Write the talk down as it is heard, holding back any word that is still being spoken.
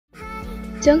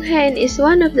Jung Hae In is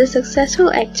one of the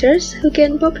successful actors who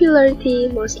gained popularity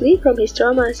mostly from his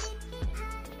dramas.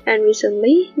 And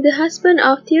recently, the husband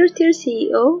of TirTir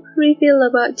CEO revealed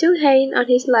about Jung Hae In on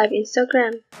his live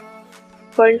Instagram.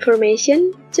 For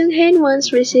information, Jung Hae In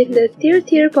once received the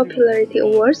TirTir Popularity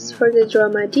Awards for the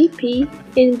drama DP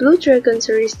in Blue Dragon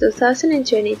series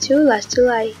 2022 last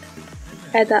July.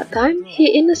 At that time, he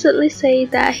innocently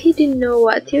said that he didn't know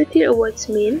what TirTir Awards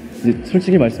mean.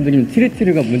 솔직히 말씀드리면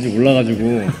TirTir가 뭔지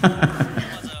몰라가지고.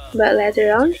 But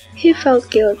later on, he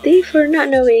felt guilty for not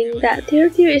knowing that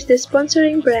TirTir is the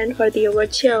sponsoring brand for the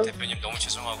award show.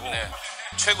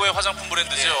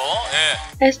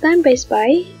 As time passed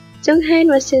by, Jung Hae In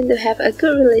was seen to have a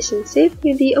good relationship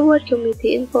with the award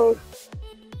committee involved.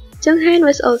 Jung Hae In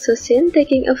was also seen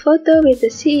taking a photo with the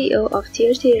CEO of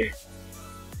TirTir.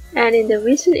 And in the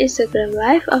recent Instagram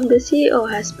live of the CEO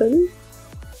husband,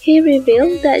 he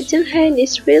revealed that Jung Hae In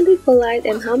is really polite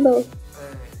and humble.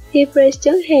 He praised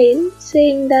Jung Hae In,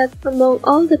 saying that among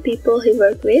all the people he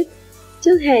worked with,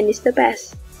 Jung Hae In is the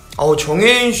best.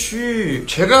 정혜인 씨,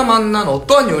 제가 만난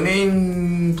어떠한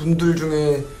연예인 분들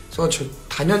중에서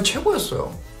단연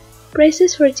최고였어요.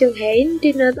 Praises for Jung Hae In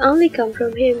did not only come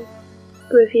from him.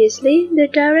 Previously, the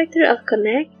director of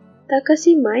Connect,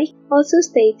 Takashi Miike, also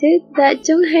stated that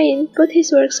Jung Hae In put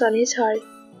his works on his heart.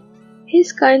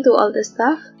 He's kind to all the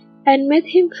staff and made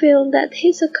him feel that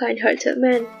he's a kind-hearted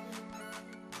man.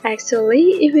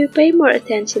 Actually, if we pay more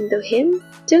attention to him,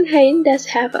 Jung Hae In does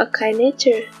have a kind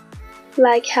nature,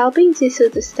 like helping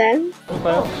Jisoo to stand,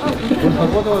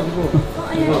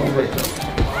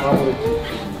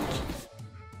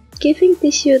 giving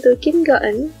tissue to Kim Go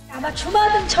Eun, 아마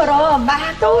주마등처럼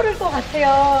막 떠오를 것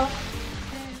같아요.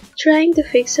 trying to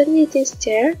fix Son Ye Jin's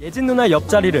chair, 예진 누나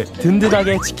옆자리를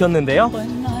든든하게 지켰는데요.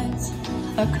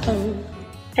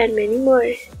 and many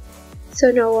more. So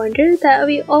no wonder that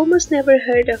we almost never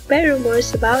heard of bad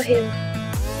rumors about him.